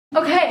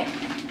Okay,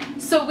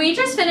 so we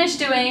just finished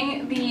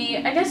doing the,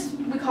 I guess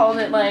we called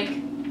it like,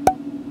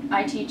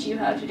 I teach you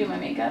how to do my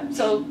makeup.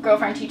 So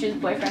girlfriend teaches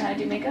boyfriend how to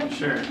do makeup.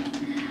 Sure.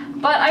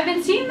 But I've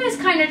been seeing this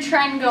kind of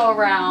trend go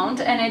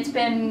around, and it's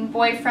been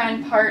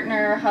boyfriend,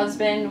 partner,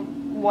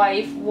 husband,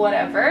 wife,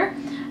 whatever,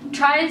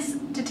 tries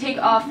to take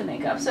off the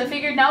makeup. So I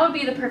figured now would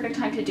be the perfect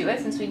time to do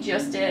it since we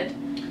just did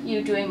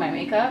you doing my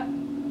makeup.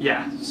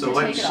 Yeah, so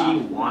what she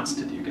wants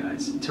to do,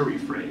 guys, to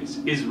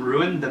rephrase, is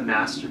ruin the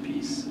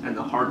masterpiece and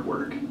the hard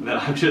work that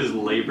I've just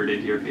labored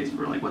into your face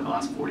for like, what, the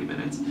last 40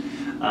 minutes.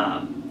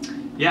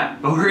 Yeah,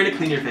 but we're going to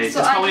clean your face. So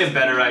it's probably a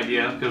better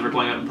idea because we're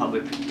going out in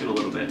public in a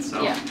little bit,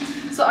 so. Yeah.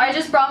 So I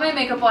just brought my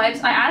makeup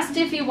wipes. I asked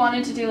if you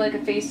wanted to do like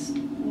a face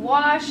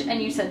wash,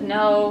 and you said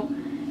no.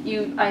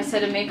 I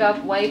said a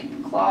makeup wipe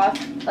cloth,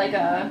 like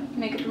a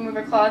makeup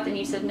remover cloth, and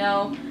you said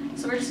no.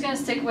 So we're just gonna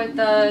stick with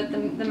the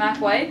MAC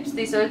wipes.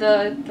 These are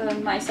the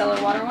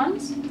micellar water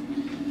ones.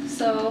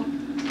 So.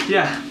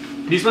 Yeah,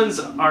 these ones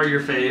are your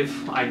fave.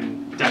 I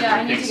definitely think so. Yeah,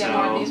 I need to get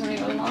more of these when we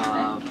go to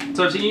launch.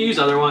 So I've seen you use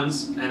other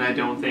ones, and I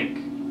don't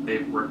think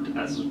they've worked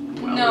as well as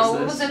this.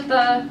 No, was it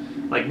the?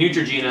 Like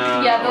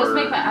Neutrogena. Yeah, those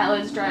make my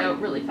eyelids dry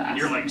out really fast.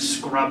 You're like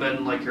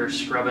scrubbing, like you're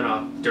scrubbing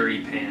a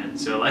dirty pan.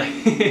 So like.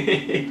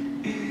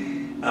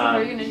 So how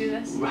are you gonna do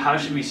this? How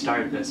should we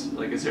start this?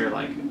 Like, is there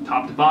like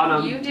top to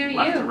bottom, left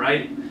to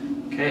right?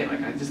 Okay,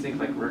 like I just think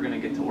like we're gonna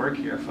get to work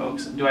here,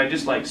 folks. Do I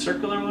just like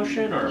circular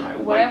motion or am I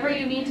whatever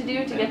you need to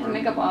do to get the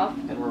makeup off?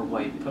 And we're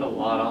white. Put a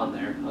lot on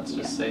there. Let's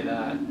just say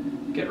that.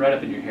 Get right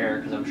up in your hair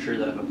because I'm sure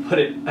that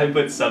if I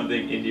put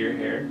something into your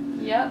hair.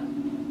 Yep.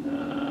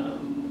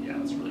 Yeah,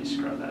 let's really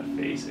scrub that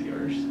face of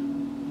yours.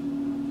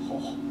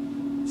 Oh,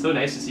 it's so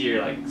nice to see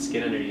your like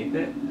skin underneath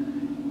it.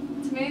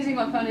 It's amazing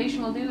what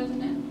foundation will do,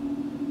 isn't it?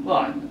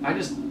 Well, I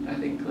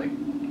think like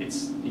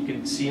you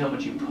can see how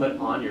much you put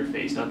on your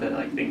face. Not that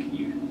I think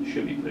you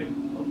should be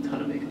putting a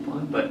ton of makeup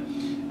on, but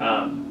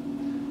I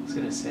was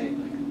gonna say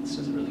like this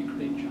does a really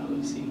great job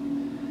of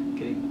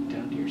getting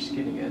down to your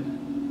skin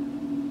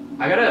again.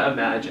 I gotta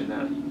imagine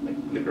that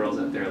like the girls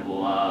out there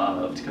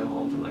love to come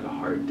home from like a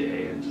hard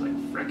day and just like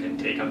frickin'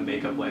 take a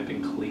makeup wipe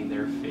and clean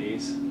their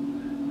face.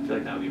 I feel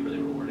like that would be really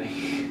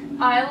rewarding.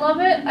 I love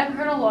it. I've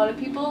heard a lot of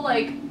people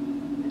like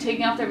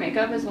taking off their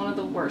makeup is one of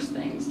the worst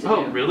things to do.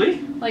 Oh,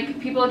 really? Like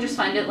people just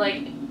find it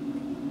like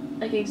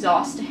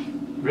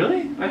exhausting.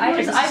 Really?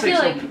 I feel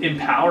like so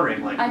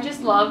empowering. Like I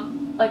just love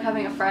like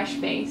having a fresh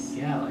face.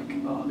 Yeah, like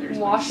oh, there's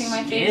washing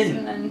my face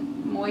and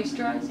then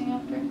moisturizing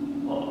after.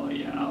 Oh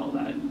yeah, all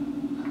that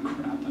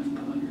crap I've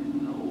put on your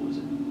nose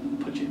and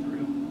put you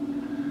through.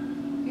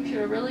 You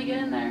should really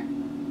get in there.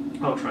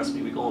 Oh, trust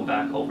me, we're going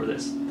back over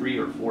this 3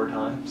 or 4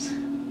 times.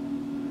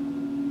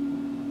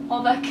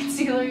 All that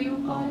concealer you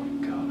applied? Oh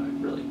my god, I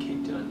really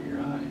caked it under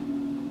your eye.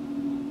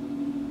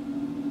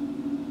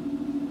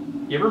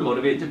 You ever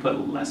motivated to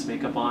put less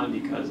makeup on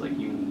because like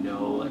you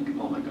know like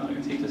oh my god I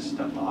gotta take this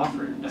stuff off,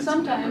 or that's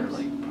never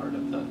like part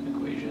of the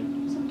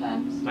equation?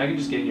 Sometimes. I can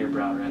just get in your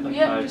brow, right? Like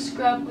just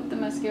scrub with the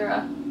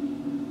mascara.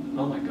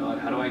 Oh my god,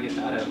 how do I get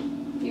that out?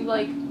 You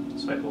like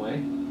swipe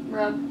away?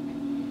 Rub.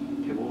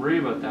 Okay, we'll worry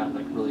about that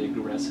like really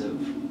aggressive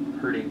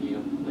hurting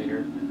you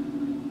later.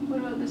 What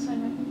about this side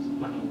of my face?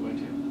 I'm not going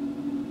to.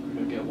 We're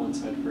gonna get one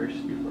side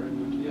first before I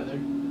move to the other.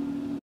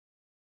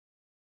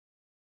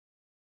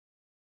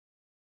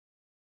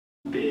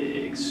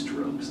 Big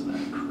strokes of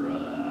that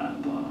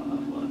crap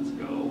off. Let's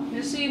go.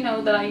 Just so you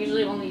know that I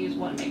usually only use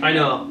one makeup. I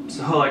know.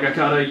 So like I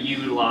gotta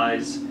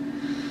utilize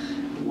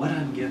what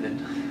I'm given.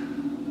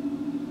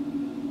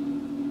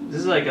 This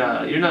is like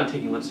you're not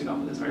taking lipstick off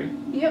of this, are you?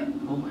 Yep.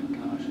 Oh my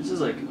gosh, this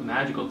is like a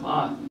magical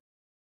cloth.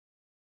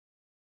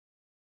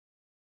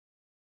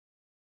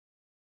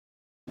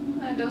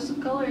 A dose of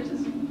colors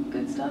is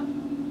good stuff.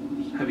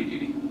 Heavy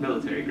duty,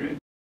 military grade.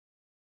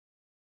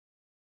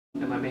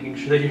 Am I making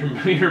sure that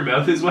your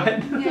mouth is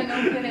wet? Yeah,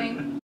 no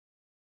kidding.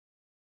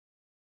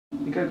 I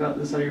think I got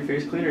this on your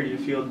face clean, or do you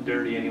feel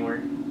dirty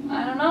anywhere?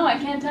 I don't know, I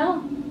can't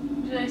tell.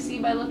 Should I see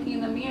by looking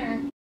in the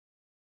mirror?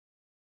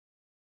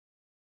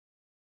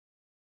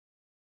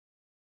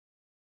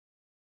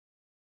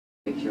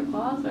 Fix your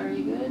cloth, are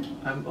you good?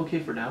 I'm okay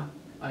for now,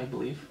 I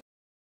believe.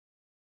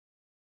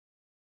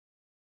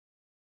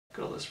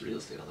 Got all this real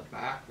estate on the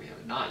back we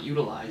have not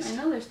utilized. I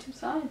know, there's 2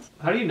 sides.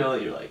 How do you know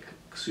that you're like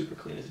super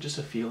clean? Is it just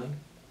a feeling?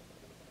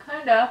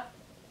 Kinda.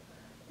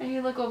 And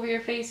you look over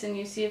your face and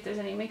you see if there's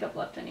any makeup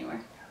left anywhere.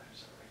 Yeah, there's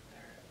some right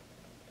there.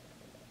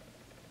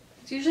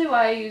 It's usually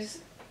why I use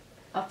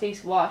a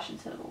face wash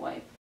instead of a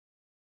wipe.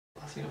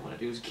 Last thing I want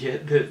to do is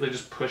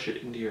just push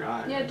it into your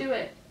eye. Yeah, right? do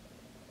it.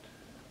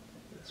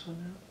 This one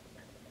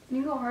now?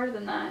 You can go harder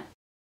than that.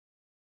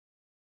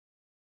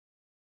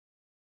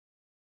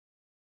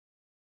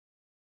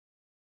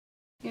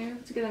 You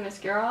have to get the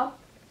mascara off?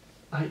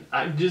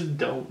 I just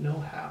don't know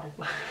how.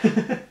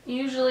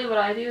 Usually what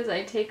I do is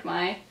I take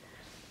my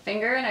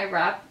finger and I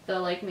wrap the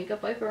like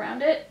makeup wipe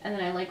around it and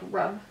then I like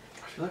rub.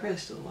 I feel like I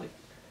still like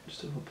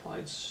just have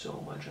applied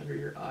so much under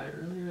your eye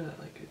earlier that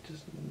like it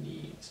just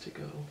needs to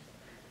go.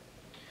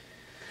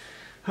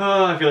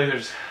 Oh, I feel like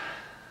there's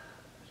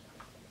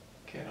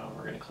Okay, now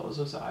we're gonna close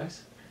those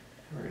eyes.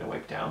 And we're gonna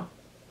wipe down.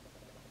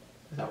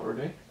 Is that what we're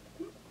doing?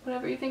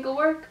 Whatever you think will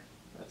work.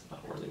 That's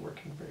not really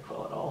working very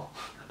well at all.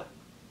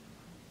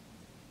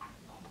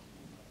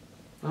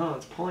 Oh,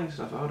 it's pulling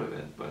stuff out of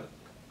it, but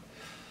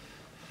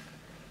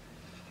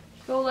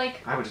Go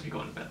like. I would just be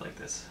going to bed like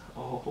this.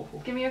 Oh.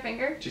 Give me your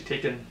finger. Just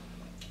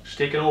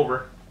taking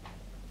over.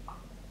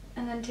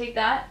 And then take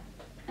that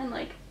and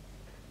like.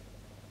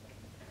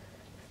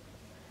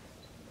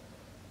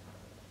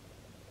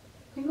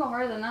 You can go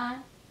harder than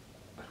that.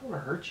 I don't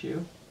want to hurt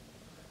you.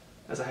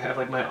 As I have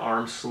like my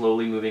arm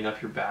slowly moving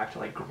up your back to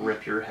like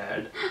grip your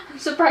head. I'm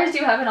surprised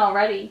you haven't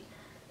already.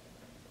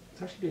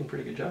 It's actually doing a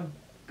pretty good job.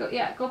 Go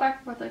back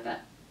and forth like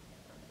that.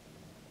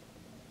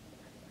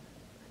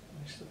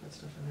 I still got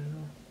stuff in there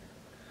though.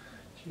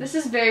 This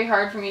is very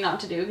hard for me not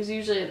to do because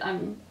usually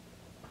I'm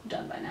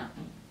done by now.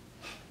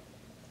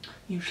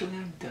 Usually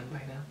I'm done by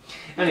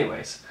now.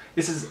 Anyways,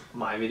 this is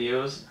my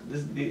videos.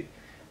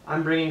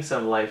 I'm bringing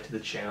some life to the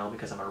channel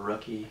because I'm a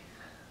rookie.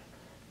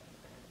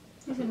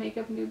 He's a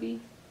makeup newbie.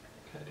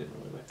 I didn't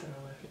really wipe that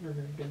on my finger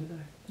very good, did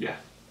I? Yeah.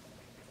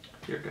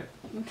 You're good.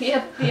 The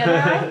other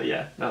eye?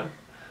 Yeah, no.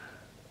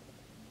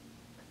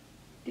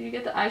 Did you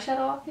get the eyeshadow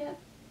off yet?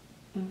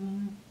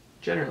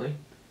 Generally.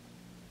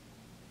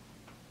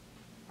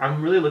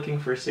 I'm really looking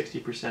for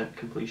 60%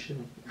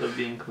 completion of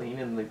being clean,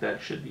 and like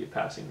that should be a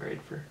passing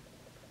grade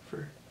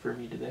for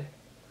me today.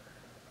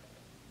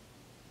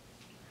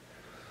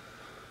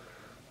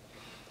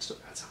 Still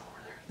got some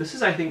over there. This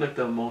is, I think, like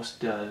the most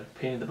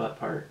pain in the butt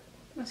part.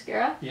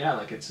 Mascara? Yeah,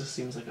 like it just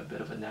seems like a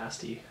bit of a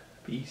nasty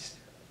beast.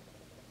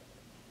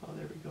 Oh,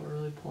 there we go. We're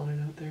really pulling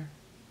it out there.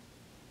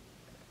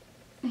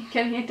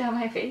 Getting it down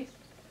my face?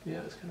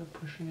 Yeah, it's kind of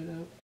pushing it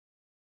out.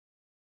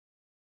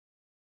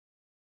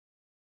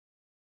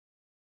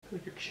 I feel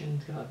like your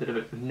chin's got a bit of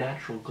a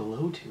natural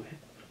glow to it.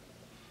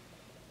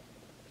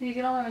 Did you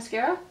get all my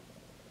mascara?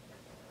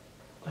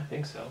 I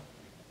think so.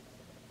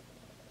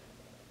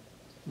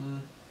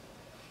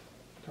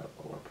 Got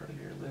a lower part of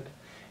your lid.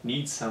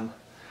 Needs some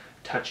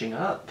touching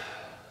up.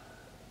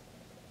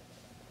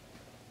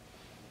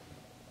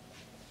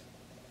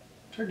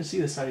 It's hard to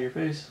see the side of your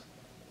face.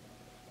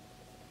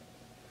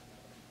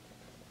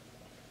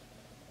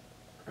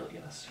 Really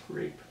gonna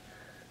scrape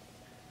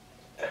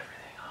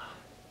everything off.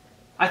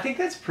 I think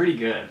that's pretty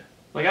good.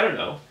 Like, I don't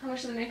know. How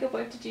much of the makeup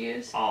wipe did you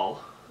use?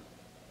 All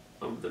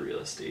of the real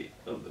estate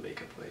of the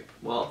makeup wipe.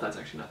 Well, that's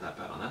actually not that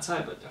bad on that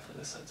side, but definitely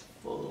this side's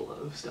full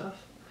of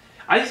stuff.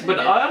 But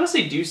I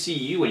honestly do see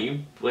you when you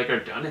like are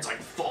done. It's like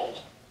full.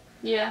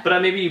 Yeah.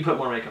 But maybe you put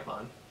more makeup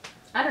on.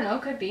 I don't know.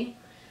 Could be.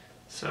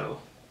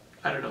 So,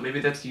 I don't know. Maybe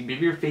that's you.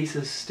 Maybe your face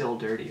is still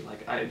dirty.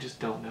 Like, I just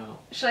don't know.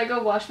 Should I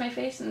go wash my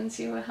face and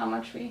see how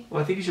much we...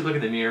 Well, I think you should look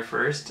at the mirror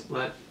first.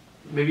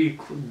 Maybe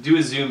do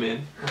a zoom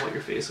in on what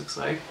your face looks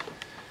like.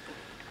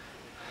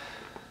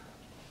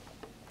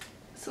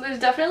 So there's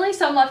definitely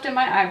some left in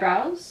my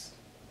eyebrows.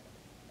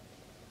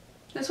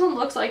 This one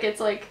looks like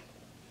it's like...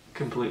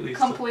 Completely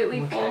full.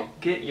 Okay,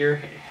 get your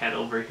head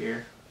over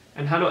here.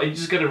 And how do I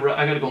just gotta?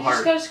 I gotta go hard.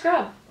 You just gotta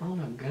scrub. Oh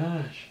my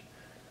gosh.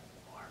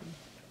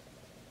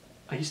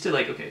 I used to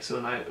like. Okay, so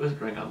when I was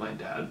growing up, my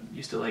dad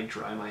used to like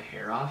dry my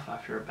hair off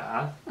after a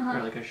bath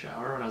or like a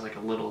shower when I was like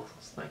a little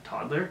like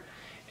toddler,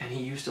 and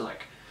he used to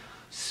like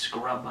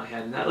scrub my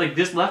head, and that like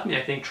this left me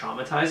I think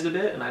traumatized a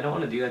bit, and I don't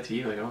want to do that to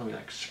you. Like, I don't want to be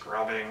like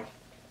scrubbing.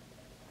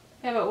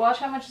 Yeah, but watch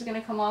how much is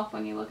gonna come off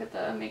when you look at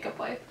the makeup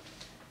wipe.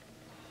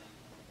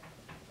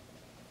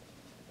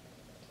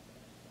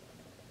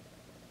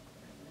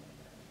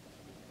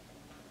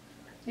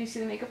 Do you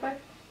see the makeup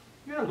wipe?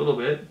 Yeah, a little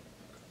bit.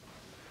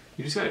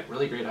 You just got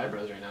really great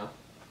eyebrows right now.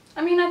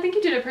 I mean, I think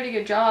you did a pretty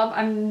good job.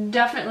 I'm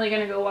definitely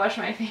gonna go wash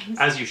my face.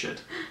 As you should.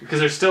 Because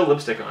there's still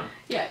lipstick on.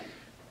 Yeah.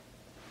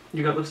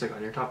 You got lipstick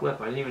on your top lip.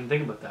 I didn't even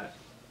think about that.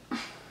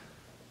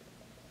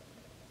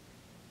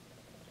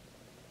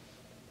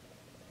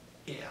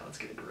 Yeah, let's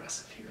get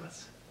aggressive here.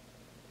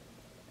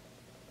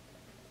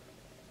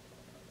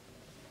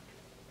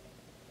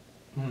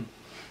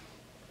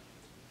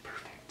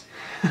 Perfect.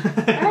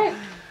 Alright.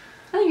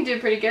 I think you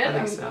did pretty good. I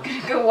think I'm so.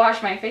 gonna go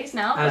wash my face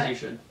now. As you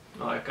should.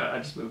 Oh, I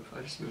just moved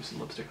some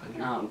lipstick on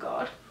here. Oh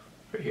god.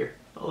 Right here.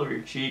 All over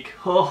your cheek.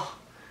 Oh.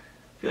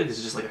 I feel like this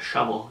is just like a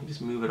shovel. You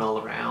just move it all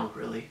around,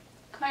 really.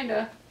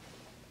 Kinda.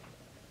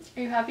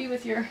 Are you happy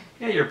with your...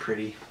 Yeah, you're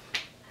pretty.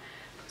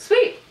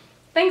 Sweet!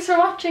 Thanks for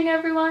watching,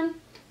 everyone!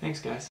 Thanks,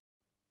 guys.